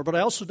anymore, but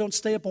I also don't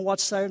stay up and watch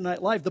Saturday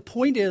Night Live. The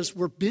point is,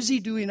 we're busy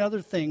doing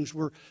other things.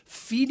 We're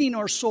feeding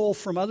our soul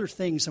from other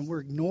things, and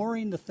we're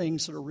ignoring the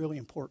things that are really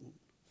important.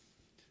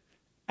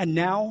 And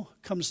now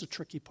comes the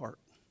tricky part.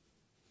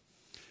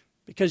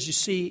 Because you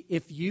see,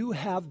 if you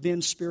have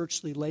been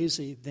spiritually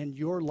lazy, then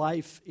your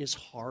life is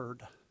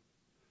hard.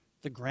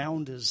 The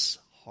ground is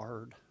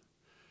hard.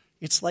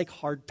 It's like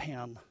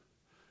hardpan.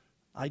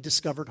 I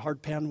discovered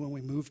hardpan when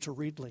we moved to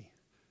Reedley.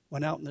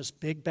 Went out in this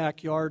big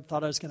backyard,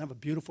 thought I was going to have a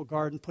beautiful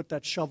garden, put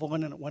that shovel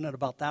in, and it went out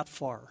about that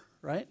far,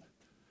 right?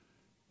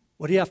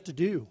 What do you have to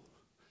do?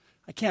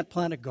 I can't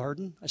plant a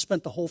garden. I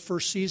spent the whole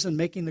first season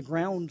making the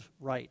ground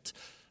right.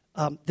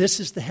 This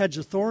is the hedge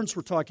of thorns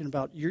we're talking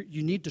about.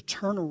 You need to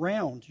turn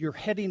around. You're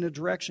heading a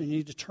direction. You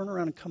need to turn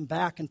around and come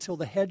back until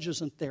the hedge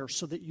isn't there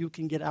so that you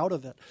can get out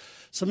of it.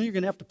 Some of you are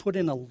going to have to put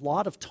in a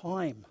lot of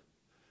time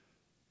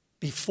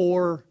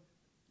before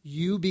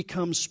you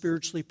become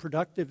spiritually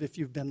productive if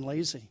you've been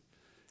lazy.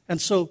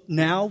 And so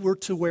now we're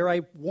to where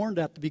I warned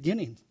at the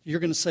beginning. You're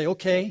going to say,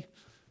 okay,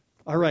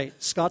 all right,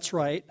 Scott's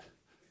right.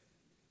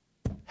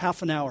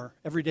 Half an hour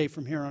every day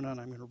from here on out,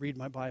 I'm going to read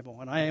my Bible,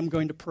 and I am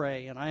going to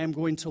pray, and I am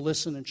going to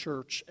listen in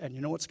church. And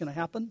you know what's going to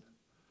happen?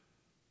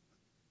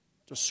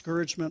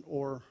 Discouragement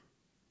or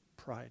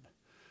pride.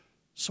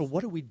 So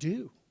what do we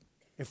do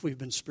if we've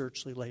been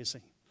spiritually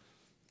lazy?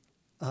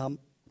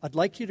 I'd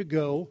like you to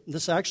go.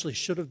 This actually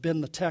should have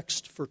been the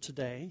text for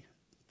today.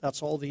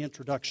 That's all the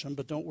introduction,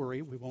 but don't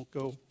worry, we won't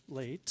go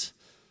late.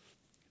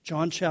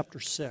 John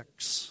chapter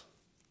 6.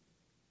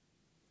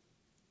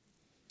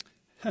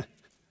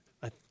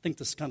 I think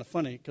this is kind of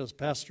funny because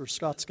Pastor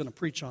Scott's going to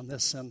preach on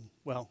this in,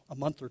 a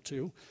month or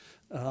two.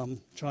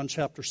 John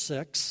chapter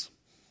 6.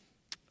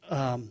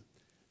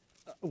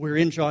 We're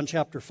in John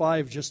chapter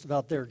 5, just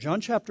about there.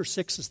 John chapter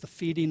 6 is the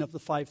feeding of the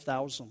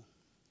 5,000.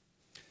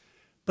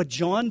 But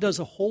John does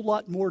a whole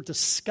lot more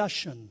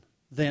discussion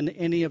than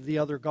any of the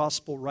other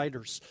gospel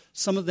writers.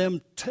 Some of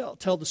them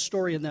tell the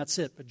story and that's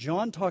it. But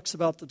John talks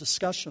about the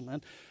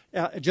discussion.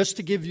 And just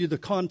to give you the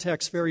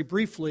context very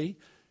briefly,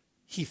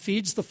 he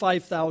feeds the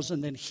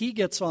 5,000, then he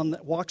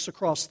walks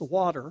across the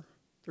water.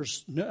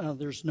 There's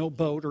no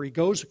boat, or he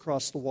goes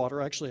across the water.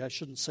 Actually, I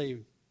shouldn't say,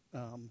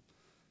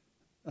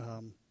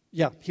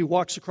 he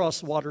walks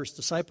across the water. His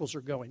disciples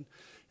are going.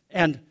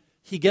 And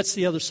he gets to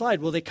the other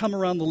side. Well, they come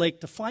around the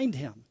lake to find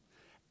him.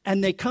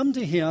 And they come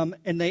to him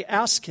and they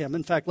ask him.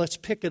 In fact, let's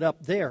pick it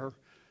up there,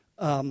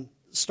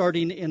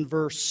 starting in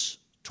verse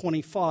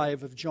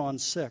 25 of John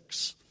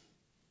 6.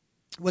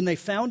 When they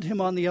found him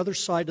on the other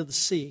side of the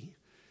sea,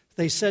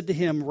 they said to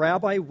him,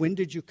 "Rabbi, when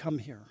did you come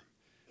here?"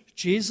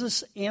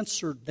 Jesus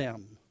answered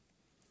them,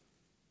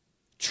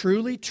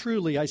 "Truly,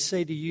 truly, I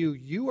say to you,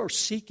 you are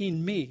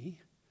seeking me,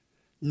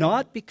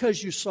 not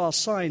because you saw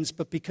signs,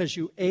 but because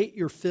you ate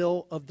your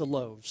fill of the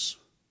loaves.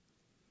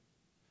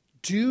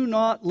 Do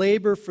not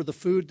labor for the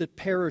food that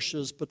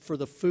perishes, but for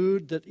the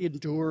food that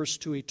endures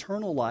to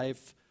eternal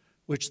life,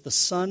 which the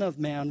Son of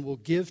Man will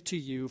give to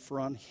you, for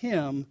on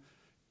him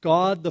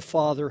God the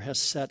Father has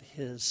set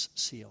his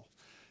seal."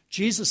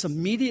 Jesus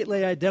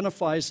immediately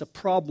identifies a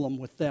problem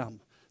with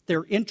them.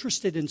 They're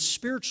interested in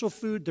spiritual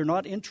food. They're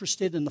not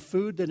interested in the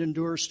food that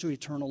endures to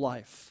eternal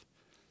life.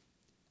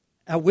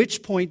 At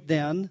which point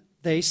then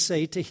they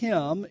say to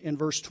him in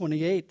verse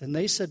 28, and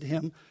they said to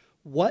him,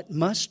 "What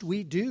must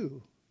we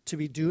do to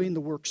be doing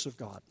the works of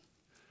God?"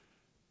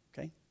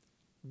 Okay?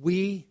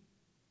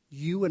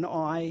 You and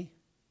I,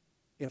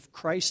 if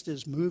Christ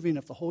is moving,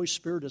 if the Holy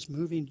Spirit is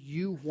moving,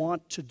 you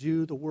want to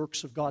do the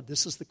works of God.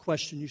 This is the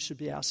question you should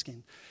be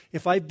asking.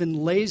 If I've been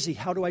lazy,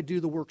 how do I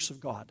do the works of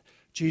God?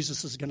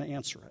 Jesus is going to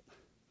answer it.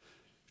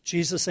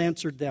 Jesus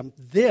answered them,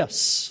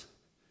 "This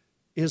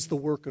is the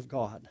work of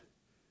God,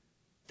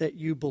 that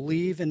you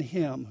believe in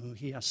him who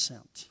he has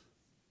sent."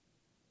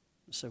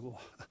 You say,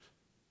 well,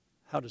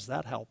 how does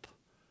that help?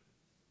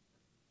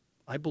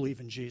 I believe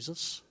in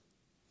Jesus.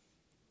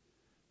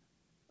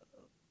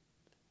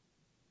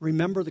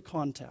 Remember the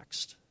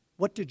context.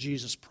 What did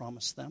Jesus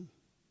promise them?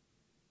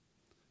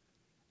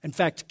 In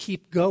fact,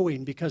 keep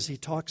going because he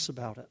talks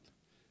about it.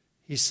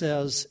 He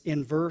says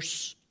in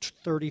verse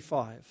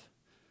 35,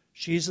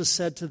 Jesus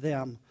said to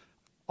them,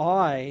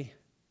 "I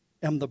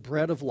am the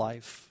bread of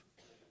life.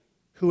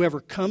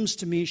 Whoever comes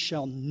to me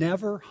shall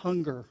never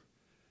hunger,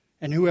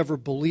 and whoever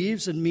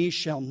believes in me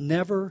shall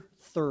never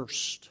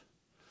thirst."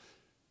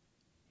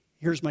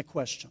 Here's my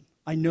question.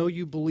 I know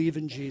you believe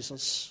in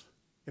Jesus.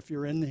 If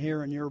you're in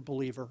here and you're a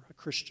believer, a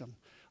Christian,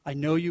 I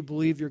know you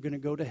believe you're going to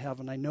go to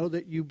heaven. I know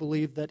that you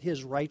believe that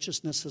his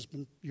righteousness has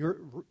been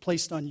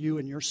placed on you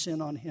and your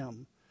sin on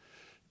him.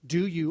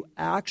 Do you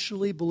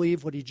actually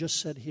believe what he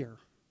just said here?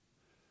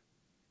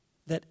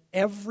 That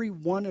every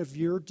one of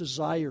your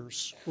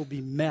desires will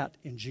be met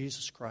in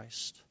Jesus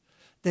Christ.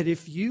 That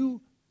if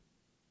you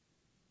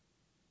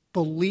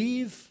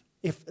believe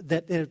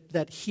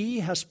that he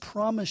has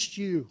promised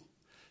you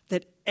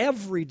that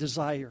every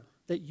desire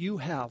that you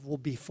have will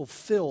be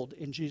fulfilled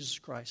in Jesus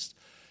Christ.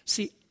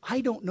 See,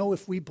 I don't know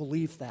if we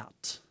believe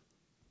that.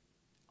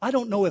 I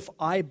don't know if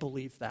I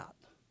believe that.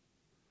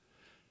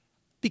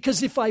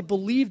 Because if I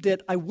believed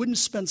it, I wouldn't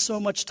spend so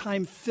much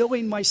time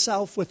filling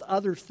myself with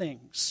other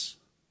things.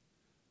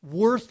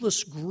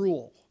 Worthless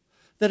gruel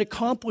that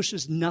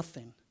accomplishes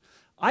nothing.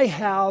 I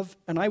have,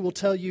 and I will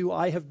tell you,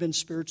 I have been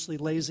spiritually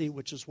lazy,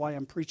 which is why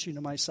I'm preaching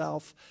to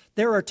myself.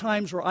 There are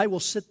times where I will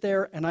sit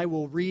there and I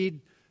will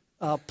read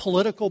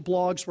political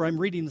blogs where I'm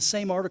reading the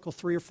same article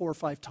 3 or 4 or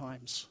 5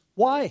 times.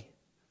 Why?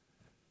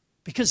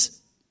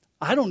 Because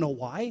I don't know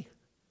why.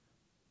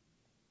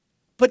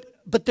 But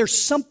but there's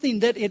something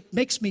that it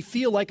makes me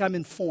feel like I'm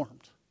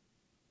informed.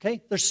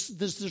 Okay? There's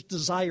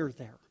desire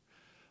there.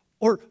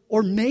 Or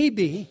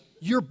maybe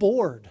you're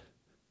bored.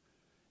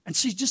 And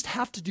so you just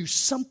have to do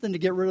something to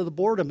get rid of the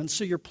boredom. And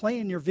so you're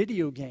playing your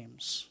video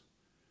games.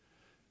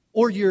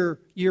 Or you're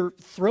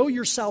throw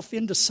yourself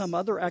into some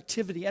other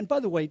activity. And by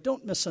the way,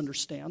 don't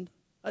misunderstand.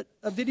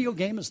 A video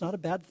game is not a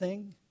bad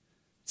thing.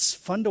 It's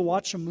fun to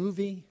watch a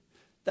movie.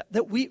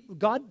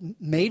 God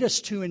made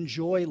us to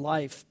enjoy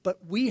life,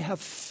 but we have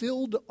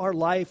filled our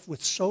life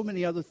with so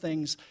many other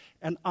things.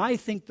 And I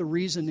think the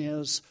reason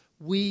is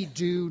we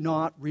do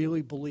not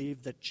really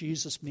believe that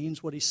Jesus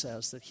means what he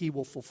says, that he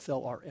will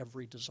fulfill our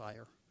every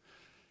desire.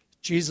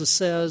 Jesus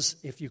says,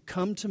 if you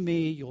come to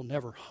me, you'll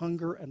never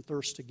hunger and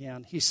thirst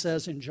again. He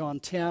says in John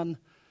 10,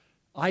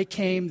 I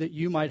came that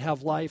you might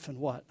have life and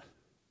what?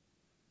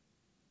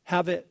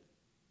 Have it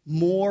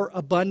more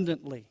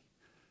abundantly.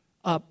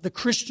 The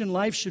Christian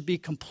life should be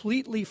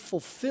completely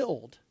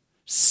fulfilled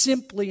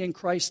simply in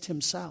Christ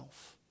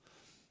himself.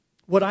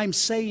 What I'm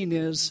saying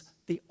is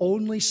the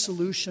only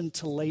solution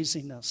to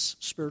laziness,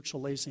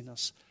 spiritual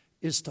laziness,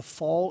 is to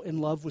fall in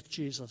love with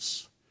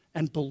Jesus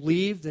and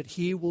believe that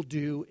he will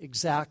do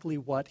exactly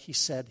what he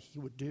said he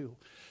would do.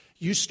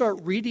 You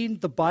start reading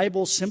the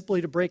Bible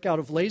simply to break out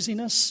of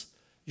laziness,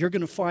 you're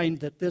going to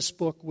find that this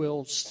book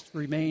will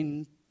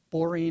remain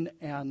boring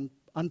and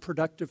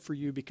unproductive for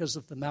you because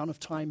of the amount of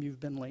time you've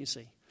been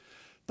lazy.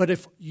 But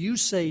if you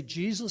say,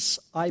 Jesus,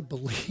 I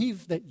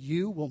believe that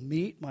you will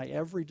meet my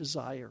every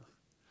desire,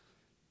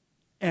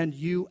 and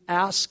you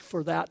ask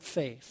for that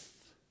faith,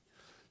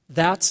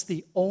 that's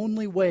the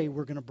only way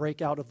we're going to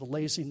break out of the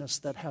laziness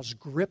that has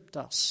gripped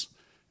us.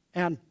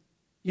 And,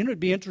 it'd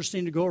be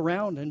interesting to go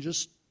around and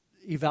just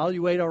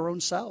evaluate our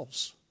own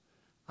selves.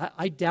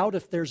 I doubt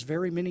if there's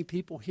very many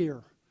people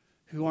here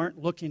who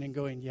aren't looking and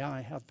going, yeah,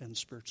 I have been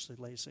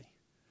spiritually lazy.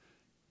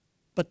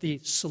 But the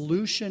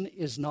solution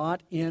is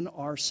not in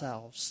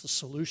ourselves. The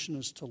solution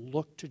is to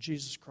look to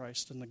Jesus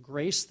Christ and the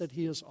grace that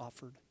he has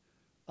offered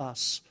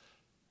us,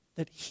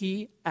 that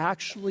he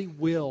actually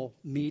will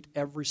meet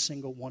every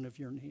single one of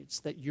your needs,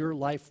 that your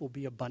life will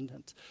be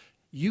abundant.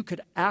 You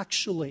could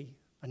actually,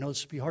 I know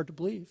this would be hard to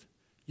believe,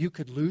 you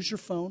could lose your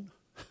phone.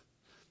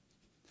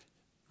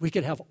 We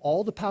could have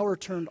all the power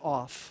turned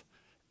off,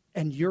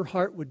 and your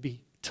heart would be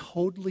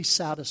totally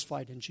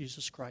satisfied in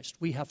Jesus Christ.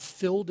 We have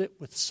filled it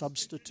with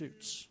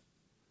substitutes,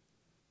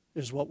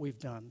 is what we've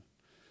done.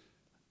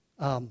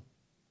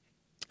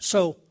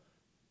 So,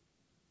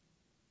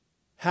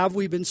 have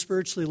we been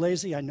spiritually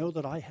lazy? I know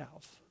that I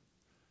have.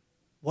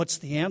 What's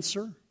the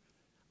answer?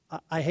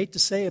 I hate to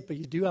say it, but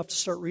you do have to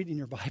start reading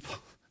your Bible.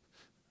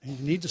 And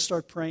you need to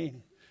start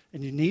praying.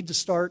 And you need to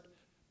start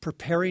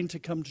preparing to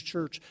come to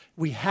church.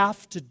 We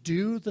have to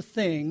do the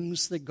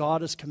things that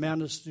God has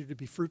commanded us to do to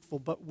be fruitful,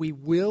 but we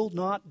will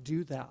not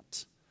do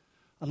that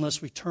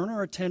unless we turn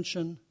our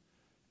attention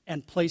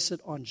and place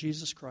it on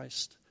Jesus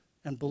Christ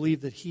and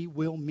believe that he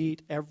will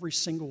meet every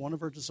single one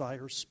of our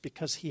desires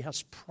because he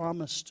has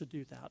promised to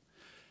do that.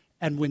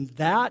 And when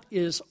that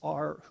is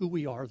who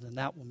we are, then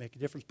that will make a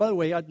difference. By the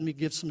way, let me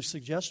give some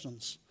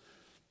suggestions.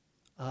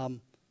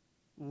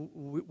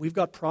 We've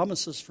got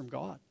promises from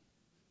God.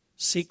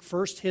 Seek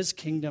first his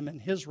kingdom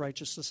and his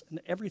righteousness, and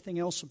everything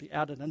else will be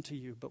added unto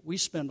you. But we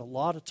spend a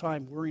lot of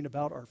time worrying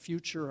about our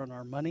future and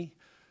our money,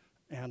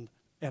 and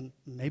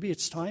maybe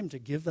it's time to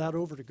give that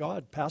over to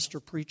God.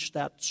 Pastor preached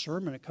that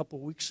sermon a couple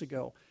of weeks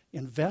ago.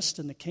 Invest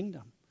in the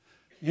kingdom.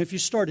 And if you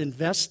start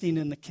investing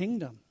in the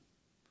kingdom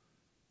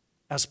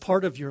as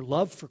part of your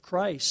love for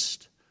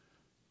Christ,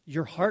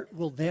 your heart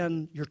will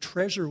then, your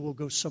treasure will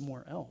go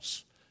somewhere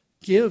else.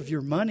 Give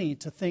your money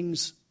to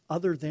things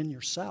other than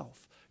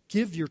yourself.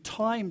 Give your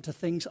time to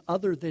things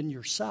other than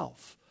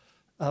yourself.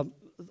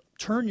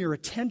 Turn your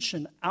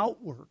attention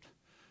outward,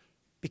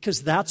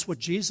 because that's what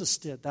Jesus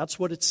did. That's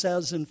what it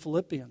says in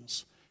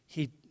Philippians.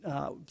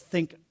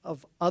 Think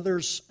of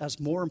others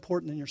as more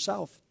important than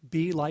yourself.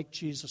 Be like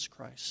Jesus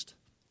Christ.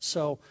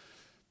 So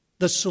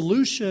the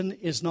solution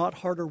is not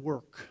harder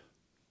work.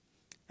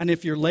 And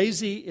if you're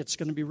lazy, it's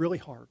going to be really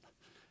hard.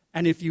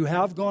 And if you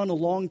have gone a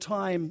long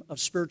time of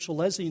spiritual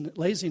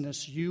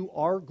laziness, you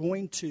are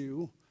going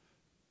to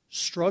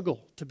struggle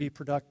to be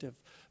productive.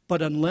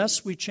 But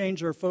unless we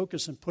change our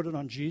focus and put it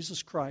on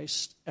Jesus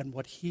Christ and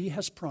what he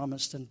has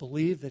promised and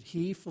believe that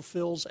he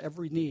fulfills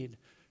every need,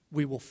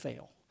 we will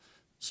fail.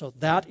 So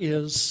that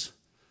is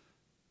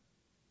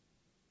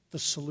the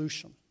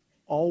solution,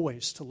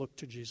 always to look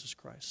to Jesus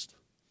Christ.